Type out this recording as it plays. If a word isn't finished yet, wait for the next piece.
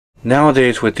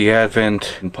Nowadays, with the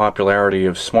advent and popularity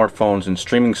of smartphones and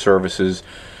streaming services,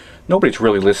 nobody's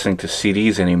really listening to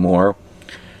CDs anymore.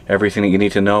 Everything that you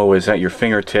need to know is at your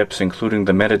fingertips, including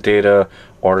the metadata,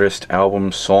 artist,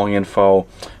 album, song info,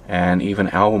 and even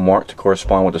album art to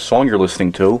correspond with the song you're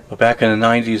listening to. But back in the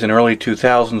 90s and early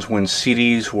 2000s, when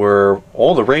CDs were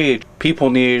all the rage,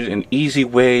 people needed an easy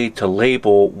way to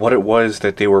label what it was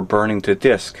that they were burning to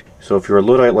disk. So if you're a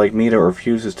Luddite like me that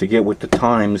refuses to get with the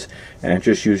times and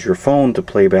just use your phone to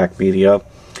play back media,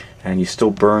 and you still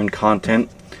burn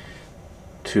content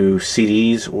to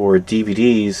CDs or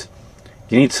DVDs,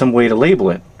 you need some way to label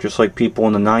it, just like people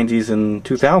in the 90s and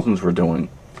 2000s were doing.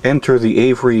 Enter the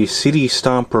Avery CD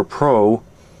Stomper Pro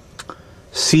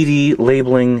CD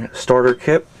Labeling Starter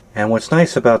Kit. And what's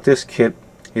nice about this kit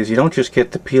is you don't just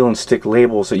get the peel and stick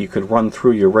labels that you could run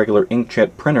through your regular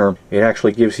inkjet printer. It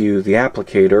actually gives you the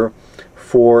applicator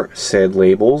for said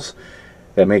labels.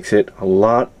 That makes it a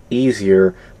lot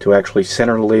easier to actually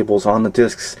center the labels on the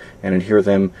discs and adhere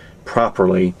them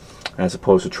properly, as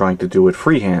opposed to trying to do it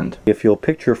freehand. If you'll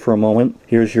picture for a moment,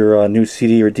 here's your new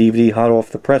CD or DVD hot off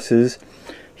the presses.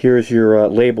 Here's your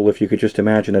label. If you could just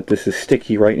imagine that this is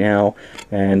sticky right now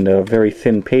and very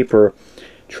thin paper.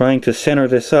 Trying to center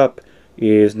this up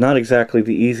is not exactly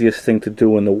the easiest thing to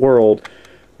do in the world.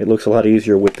 It looks a lot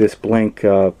easier with this blank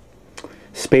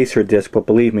spacer disc, but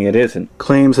believe me, it isn't.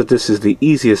 Claims that this is the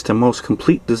easiest and most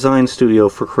complete design studio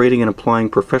for creating and applying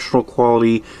professional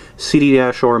quality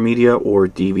CD-R media or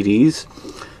DVDs,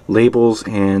 labels,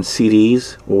 and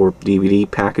CDs or DVD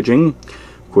packaging.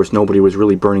 Of course, nobody was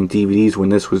really burning DVDs when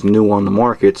this was new on the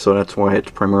market, so that's why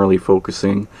it's primarily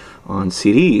focusing on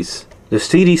CDs. The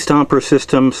CD Stomper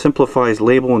system simplifies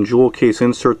label and jewel case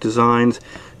insert designs.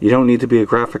 You don't need to be a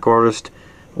graphic artist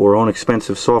or own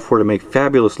expensive software to make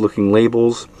fabulous looking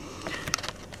labels.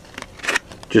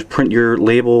 Just print your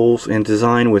labels and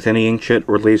design with any inkjet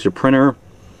or laser printer.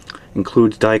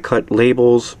 Includes die cut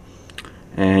labels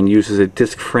and uses a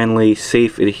disc friendly,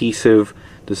 safe adhesive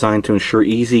designed to ensure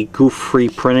easy goof free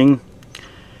printing.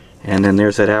 And then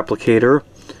there's that applicator,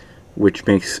 which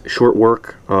makes short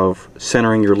work of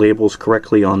centering your labels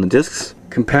correctly on the discs.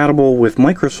 Compatible with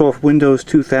Microsoft Windows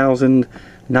 2000,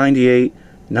 98,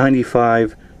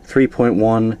 95,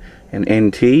 3.1, and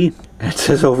NT. And it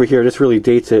says over here, this really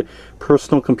dates it,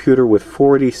 personal computer with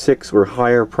 486 or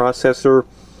higher processor,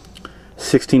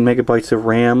 16 megabytes of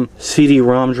RAM,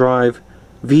 CD-ROM drive,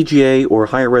 VGA or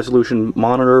higher resolution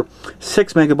monitor,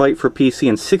 6 megabyte for PC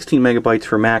and 16 megabytes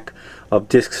for Mac of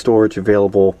disk storage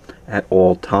available at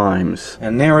all times.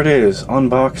 And there it is,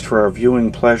 unboxed for our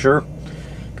viewing pleasure.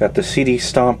 Got the CD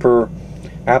Stomper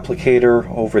applicator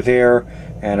over there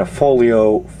and a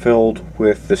folio filled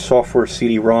with the software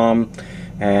CD-ROM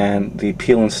and the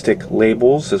peel and stick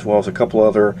labels, as well as a couple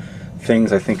other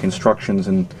things, I think instructions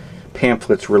and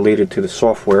pamphlets related to the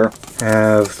software.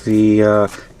 Have the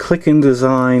Click and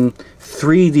Design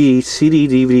 3D CD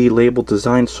DVD label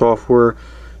design software,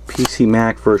 PC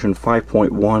Mac version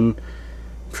 5.1.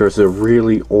 There's a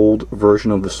really old version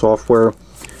of the software.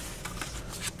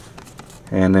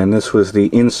 And then this was the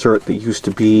insert that used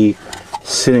to be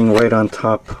sitting right on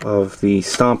top of the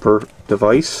Stomper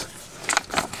device.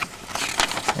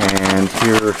 And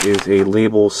here is a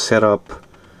label setup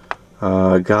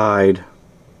guide.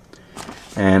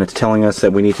 And it's telling us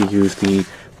that we need to use the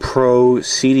Pro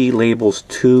CD Labels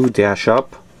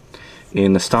 2-up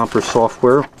in the Stomper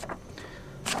software.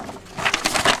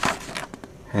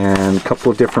 And a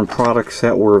couple of different products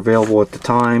that were available at the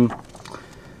time.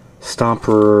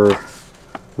 Stomper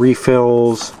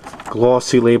refills,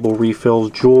 glossy label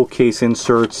refills, jewel case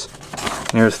inserts.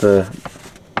 There's the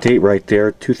date right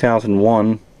there,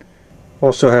 2001.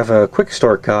 Also have a quick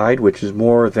start guide, which is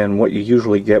more than what you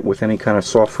usually get with any kind of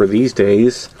software these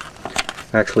days.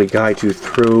 Actually guides you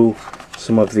through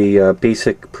some of the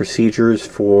basic procedures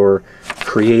for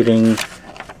creating,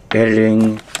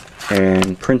 editing,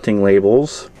 and printing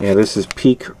labels. Yeah, this is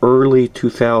peak early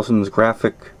 2000s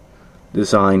graphic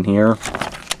design here.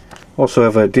 Also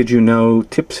have a Did You Know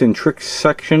Tips and Tricks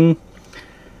section.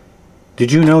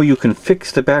 Did you know you can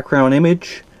fix the background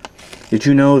image? Did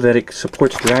you know that it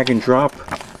supports drag and drop?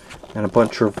 And a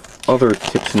bunch of other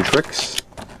tips and tricks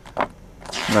that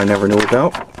I never knew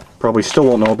about. Probably still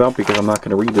won't know about because I'm not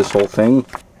going to read this whole thing.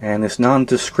 And this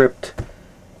nondescript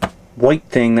white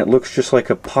thing that looks just like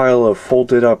a pile of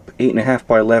folded up 8.5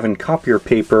 by 11 copier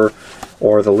paper,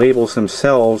 or the labels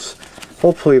themselves.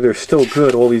 Hopefully they're still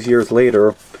good all these years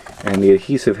later and the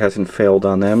adhesive hasn't failed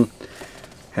on them.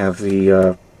 Have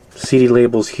the CD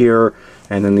labels here,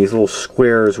 and then these little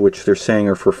squares which they're saying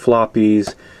are for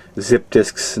floppies, zip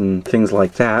disks, and things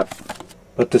like that.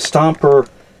 But the Stomper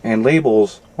and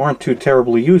labels aren't too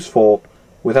terribly useful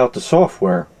without the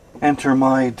software. Enter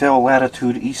my Dell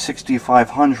Latitude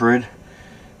E6500,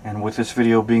 and with this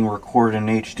video being recorded in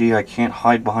HD, I can't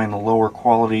hide behind the lower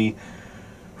quality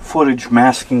footage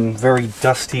masking very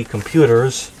dusty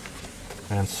computers,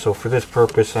 and so for this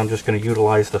purpose I'm just going to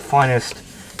utilize the finest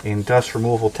in dust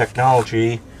removal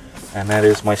technology, and that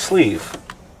is my sleeve.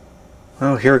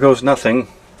 Well, here goes nothing.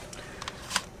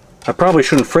 I probably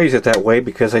shouldn't phrase it that way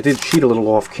because I did cheat a little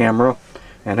off camera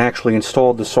and actually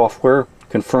installed the software,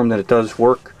 confirmed that it does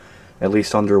work, at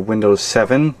least under Windows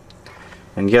 7.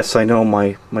 And yes, I know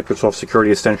my Microsoft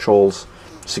Security Essentials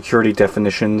security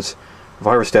definitions,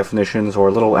 virus definitions, are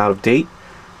a little out of date,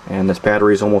 and this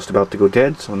battery is almost about to go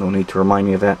dead, so no need to remind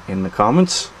me of that in the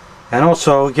comments. And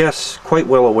also, yes, quite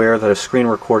well aware that a screen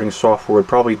recording software would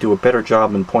probably do a better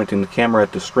job in pointing the camera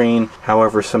at the screen.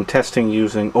 However, some testing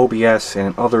using OBS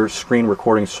and other screen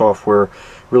recording software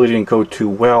really didn't go too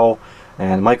well,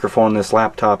 and the microphone on this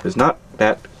laptop is not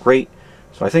that great,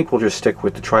 so I think we'll just stick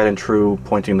with the tried and true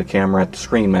pointing the camera at the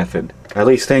screen method. At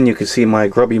least then you can see my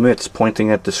grubby mitts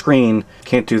pointing at the screen.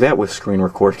 Can't do that with screen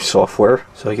recording software.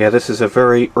 So yeah, this is a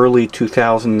very early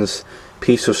 2000s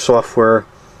piece of software.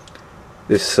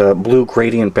 This blue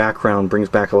gradient background brings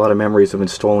back a lot of memories of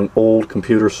installing old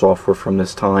computer software from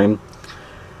this time.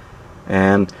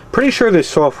 And pretty sure this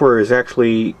software is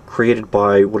actually created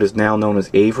by what is now known as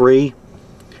Avery,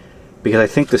 because I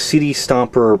think the CD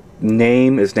Stomper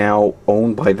name is now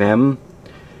owned by them.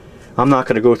 I'm not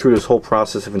going to go through this whole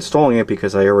process of installing it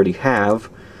because I already have.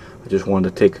 I just wanted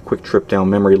to take a quick trip down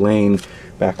memory lane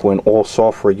back when all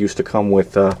software used to come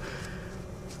with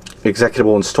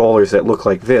executable installers that look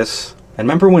like this. And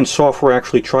remember when software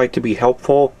actually tried to be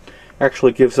helpful?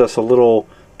 Actually gives us a little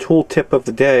tool tip of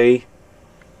the day.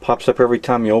 Pops up every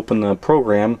time you open the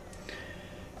program.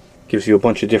 Gives you a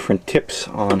bunch of different tips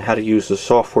on how to use the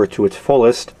software to its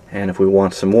fullest. And if we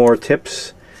want some more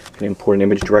tips, you can import an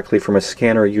image directly from a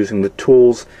scanner using the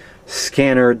Tools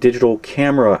Scanner Digital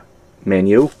Camera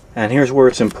menu. And here's where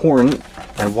it's important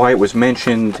and why it was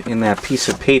mentioned in that piece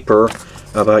of paper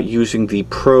about using the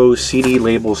Pro CD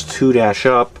Labels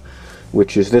 2-Up,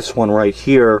 which is this one right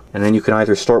here. And then you can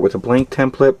either start with a blank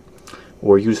template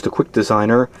or use the Quick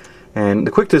Designer. And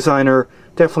the Quick Designer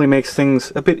definitely makes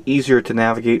things a bit easier to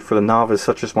navigate for the novice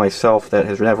such as myself that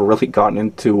has never really gotten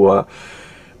into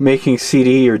making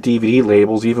CD or DVD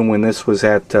labels, even when this was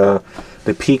at the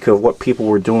peak of what people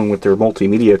were doing with their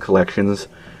multimedia collections.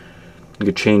 You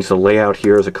could change the layout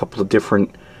here. There's a couple of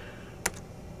different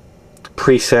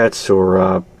presets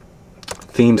or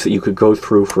themes that you could go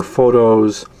through for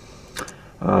photos.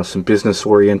 Some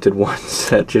business-oriented ones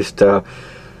that just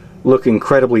look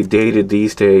incredibly dated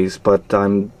these days, but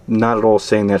I'm not at all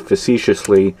saying that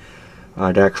facetiously.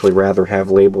 I'd actually rather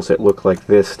have labels that look like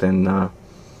this than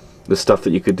the stuff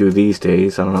that you could do these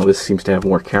days. I don't know, this seems to have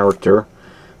more character,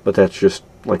 but that's just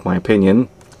like my opinion,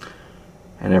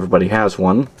 and everybody has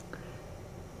one.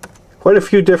 Quite a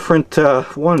few different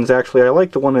ones actually. I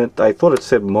like the one that I thought it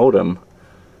said modem,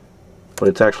 but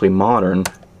it's actually modern.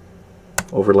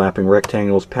 Overlapping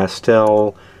rectangles,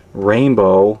 pastel,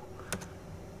 rainbow.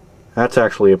 That's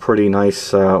actually a pretty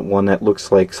nice one that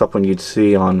looks like something you'd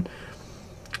see on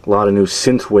a lot of new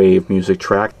synthwave music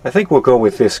track. I think we'll go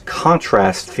with this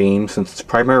contrast theme since it's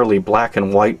primarily black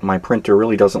and white. My printer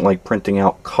really doesn't like printing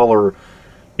out color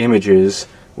images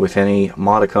with any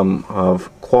modicum of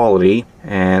quality.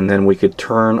 And then we could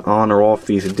turn on or off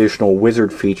these additional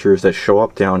wizard features that show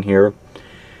up down here.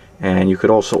 And you could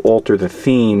also alter the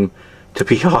theme to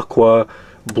be aqua,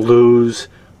 blues,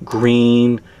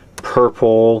 green,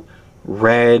 purple,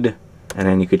 red, and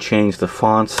then you could change the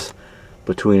fonts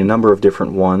between a number of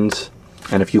different ones.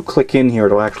 And if you click in here,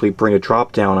 it'll actually bring a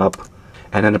drop down up,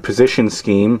 and then a position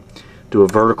scheme, do a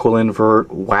vertical invert,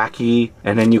 wacky,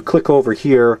 and then you click over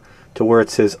here to where it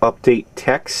says update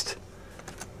text.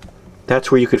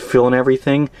 That's where you could fill in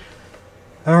everything.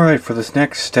 Alright, for this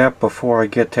next step, before I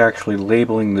get to actually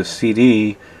labeling the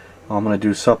CD, I'm going to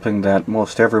do something that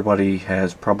most everybody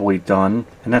has probably done,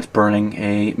 and that's burning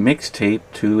a mixtape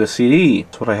to a CD.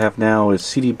 So what I have now is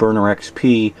CD Burner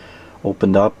XP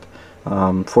opened up.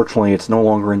 Fortunately, it's no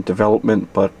longer in development,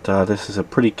 but this is a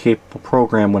pretty capable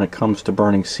program when it comes to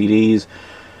burning CDs,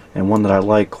 and one that I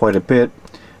like quite a bit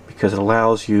because it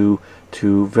allows you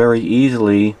to very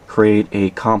easily create a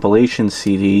compilation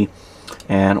CD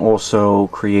and also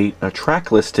create a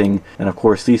track listing. And of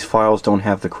course these files don't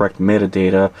have the correct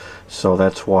metadata, so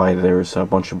that's why there's a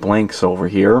bunch of blanks over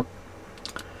here.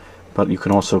 But you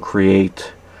can also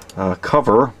create a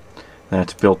cover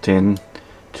that's built in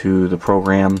to the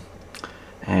program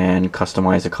and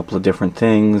customize a couple of different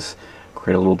things,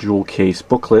 create a little jewel case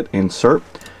booklet insert,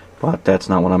 but that's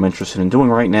not what I'm interested in doing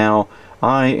right now.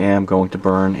 I am going to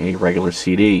burn a regular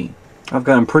CD. I've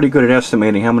gotten pretty good at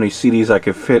estimating how many CDs I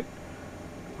could fit.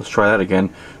 Let's try that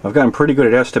again. I've gotten pretty good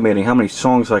at estimating how many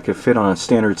songs I could fit on a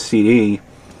standard CD.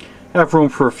 I have room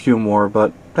for a few more,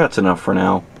 but that's enough for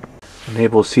now.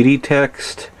 Enable CD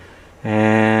text,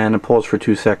 and a pause for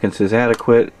 2 seconds is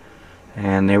adequate.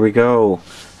 And there we go.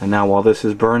 And now while this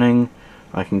is burning,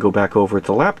 I can go back over to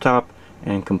the laptop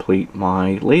and complete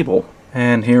my label.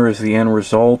 And here is the end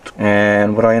result.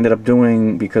 And what I ended up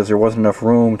doing, because there wasn't enough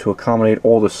room to accommodate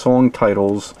all the song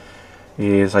titles,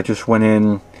 is I just went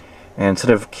in and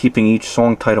instead of keeping each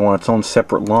song title on its own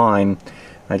separate line,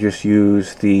 I just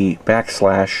used the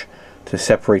backslash to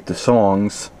separate the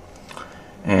songs.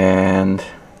 And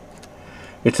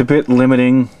it's a bit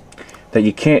limiting that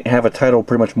you can't have a title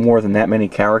pretty much more than that many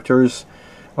characters,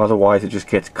 otherwise it just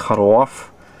gets cut off.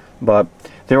 But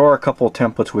there are a couple of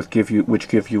templates which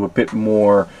give you a bit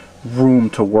more room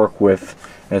to work with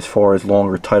as far as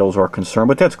longer titles are concerned,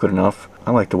 but that's good enough.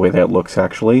 I like the way that looks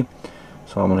actually.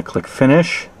 So I'm going to click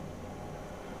finish.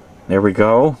 There we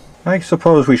go. I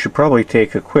suppose we should probably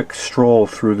take a quick stroll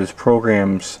through this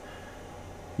program's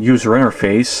user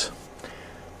interface.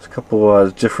 There's a couple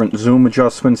of different zoom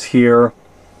adjustments here.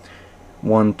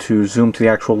 One to zoom to the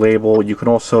actual label. You can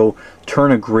also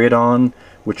turn a grid on,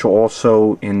 which will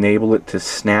also enable it to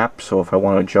snap. So if I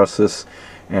want to adjust this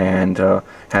and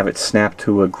have it snap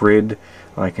to a grid,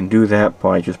 I can do that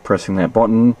by just pressing that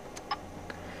button.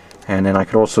 And then I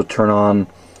could also turn on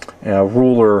a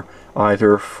ruler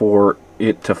either for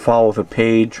it to follow the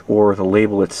page or the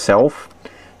label itself,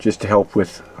 just to help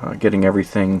with getting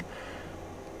everything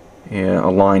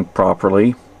aligned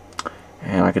properly.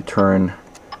 And I could turn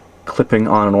clipping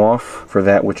on and off for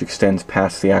that which extends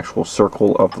past the actual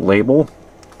circle of the label.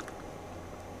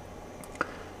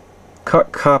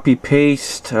 Cut, copy,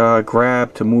 paste,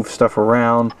 grab to move stuff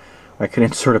around. I can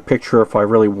insert a picture if I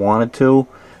really wanted to.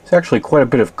 There's actually quite a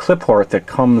bit of clip art that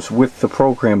comes with the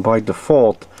program by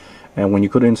default, and when you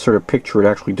go to insert a picture it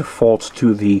actually defaults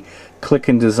to the Click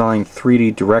and Design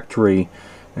 3D directory,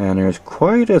 and there's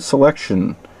quite a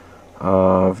selection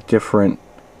of different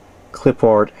clip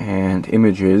art and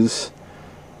images.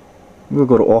 We'll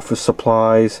go to Office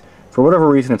Supplies. For whatever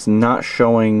reason it's not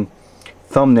showing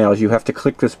thumbnails. You have to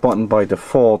click this button by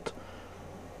default.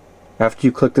 After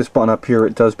you click this button up here,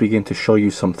 it does begin to show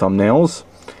you some thumbnails,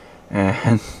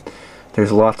 and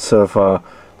there's lots of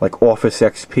like Office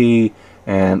XP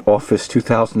and Office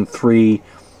 2003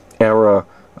 era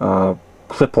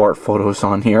clip art photos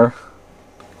on here.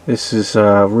 This is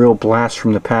a real blast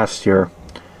from the past here.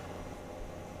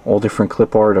 All different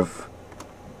clip art of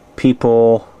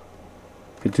people.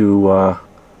 Could do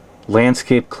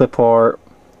landscape clip art,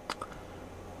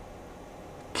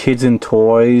 kids and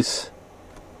toys.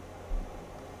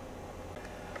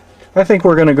 I think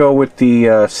we're going to go with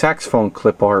the saxophone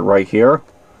clip art right here.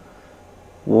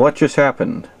 What just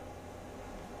happened?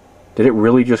 Did it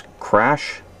really just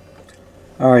crash?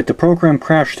 Alright, the program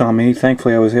crashed on me.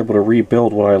 Thankfully I was able to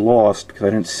rebuild what I lost because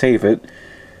I didn't save it.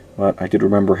 But I did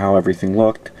remember how everything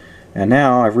looked. And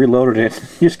now I've reloaded it.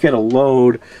 You just get a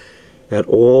load at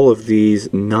all of these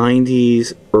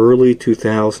 90s, early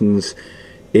 2000s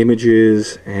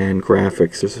images and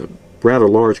graphics. There's a rather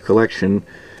large collection,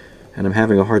 and I'm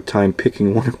having a hard time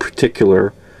picking one in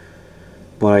particular.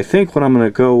 But I think what I'm going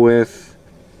to go with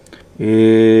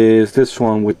is this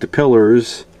one with the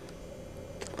pillars.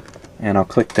 And I'll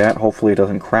click that. Hopefully it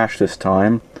doesn't crash this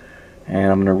time.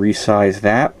 And I'm going to resize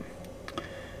that.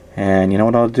 And you know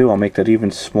what I'll do? I'll make that even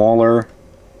smaller.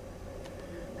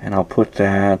 And I'll put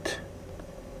that...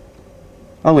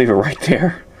 I'll leave it right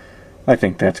there. I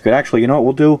think that's good. Actually, you know what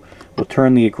we'll do? We'll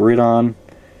turn the grid on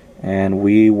and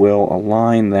we will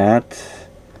align that.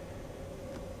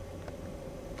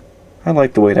 I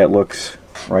like the way that looks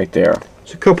right there.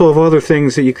 There's a couple of other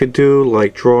things that you could do,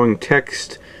 like drawing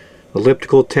text,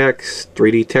 elliptical text,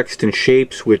 3D text and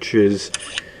shapes, which is,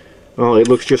 well, it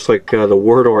looks just like the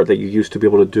word art that you used to be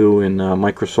able to do in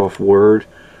Microsoft Word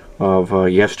of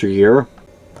yesteryear.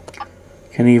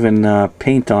 Can even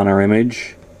paint on our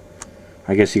image.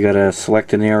 I guess you gotta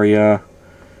select an area,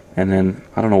 and then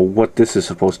I don't know what this is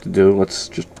supposed to do. Let's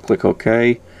just click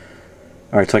OK.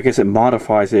 Alright, so I guess it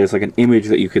modifies it as like an image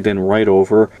that you could then write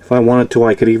over. If I wanted to,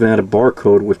 I could even add a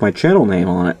barcode with my channel name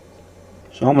on it.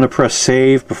 So I'm going to press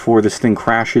save before this thing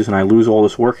crashes and I lose all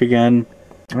this work again.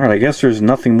 Alright, I guess there's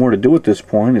nothing more to do at this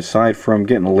point aside from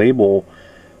getting a label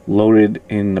loaded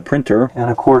in the printer. And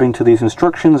according to these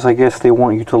instructions, I guess they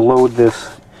want you to load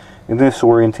this in this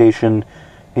orientation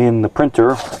in the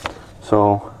printer.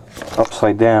 So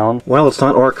upside down. Well, it's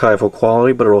not archival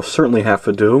quality, but it'll certainly have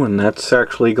to do, and that's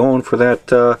actually going for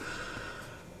that,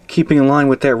 keeping in line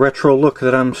with that retro look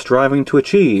that I'm striving to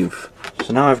achieve.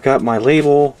 So now I've got my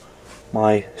label,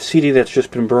 my CD that's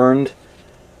just been burned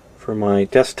for my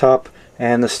desktop,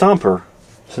 and the Stomper.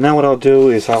 So now what I'll do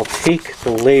is I'll take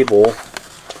the label,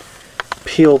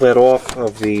 peel that off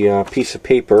of the piece of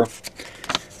paper,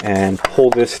 and pull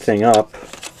this thing up,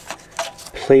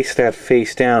 place that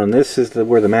face down, and this is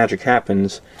where the magic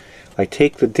happens. I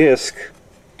take the disc,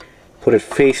 put it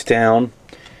face down,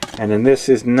 and then this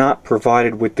is not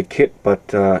provided with the kit, but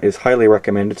is highly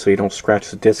recommended so you don't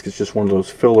scratch the disc. It's just one of those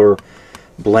filler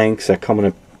blanks that come in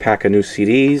a pack of new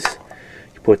CDs.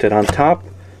 You put that on top,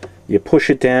 you push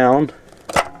it down,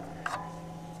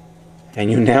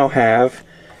 and you now have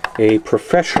a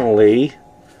professionally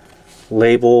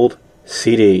labeled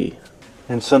CD.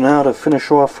 And so now to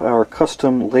finish off our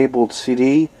custom labeled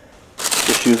CD,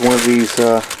 just use one of these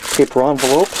paper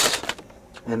envelopes,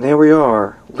 and there we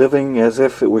are, living as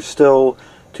if it was still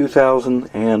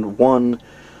 2001,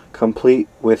 complete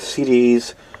with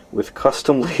CDs, with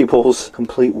custom labels,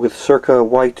 complete with circa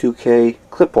Y2K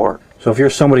clip art. So if you're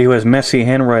somebody who has messy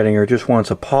handwriting or just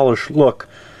wants a polished look,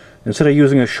 instead of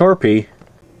using a Sharpie,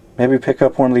 maybe pick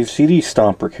up one of these CD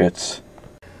Stomper kits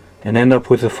and end up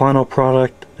with a final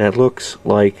product that looks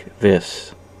like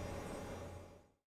this.